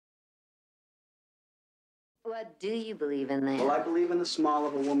What do you believe in then? Well, I believe in the small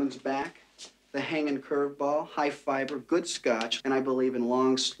of a woman's back, the hanging curveball, high fiber, good scotch, and I believe in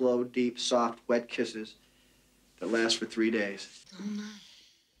long, slow, deep, soft, wet kisses that last for 3 days. Oh, my.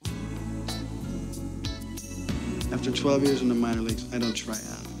 After 12 years in the minor leagues, I don't try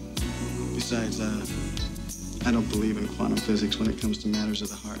out. Besides, I don't believe in quantum physics when it comes to matters of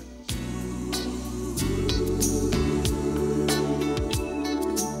the heart.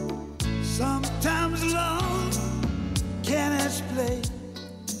 Sometimes love can explain.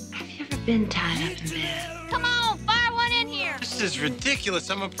 Have you ever been tied up in bed? Come on, fire one in here. This is ridiculous.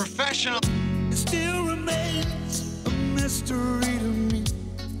 I'm a professional. It still remains a mystery to me.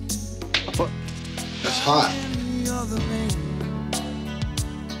 What? That's hot.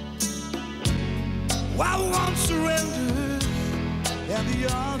 Why one surrenders and the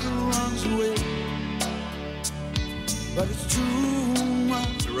other runs away? But it's true.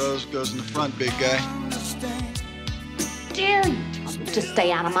 The rose goes in the front, big guy. Dare you to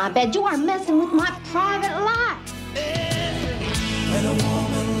stay out of my bed? You are messing with my private life. When a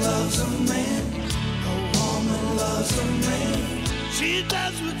woman loves a man, a woman loves a man. She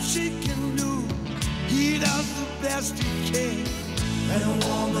does what she can do. He does the best he can. When a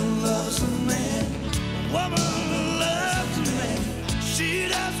woman loves a man, a woman loves a man. She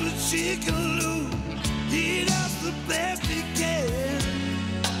does what she can do. He does the best he can.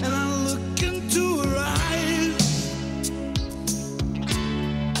 And I look into her eyes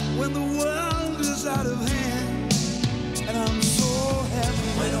when the world is out of hand. And I'm so happy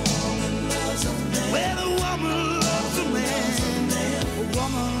when a woman loves a man. When a woman loves a man. A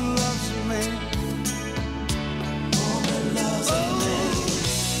woman loves a man. Woman loves a man.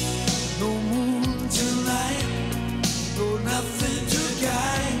 No moon tonight, no nothing to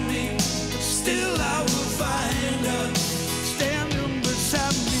guide me. But still I will find her standing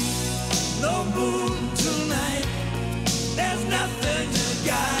beside me. No moon tonight, there's nothing to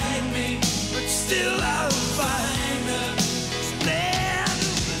guide me. But still I will find her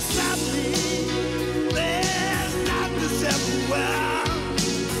standing beside me. There's darkness everywhere.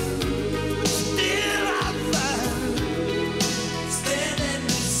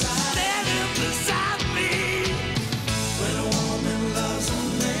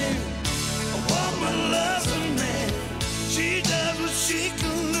 She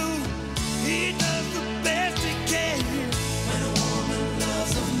can do. He does the best he can. When a woman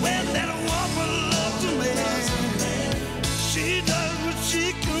loves a man. When that woman loves a man. She does what she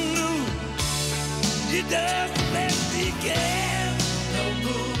can do. He does.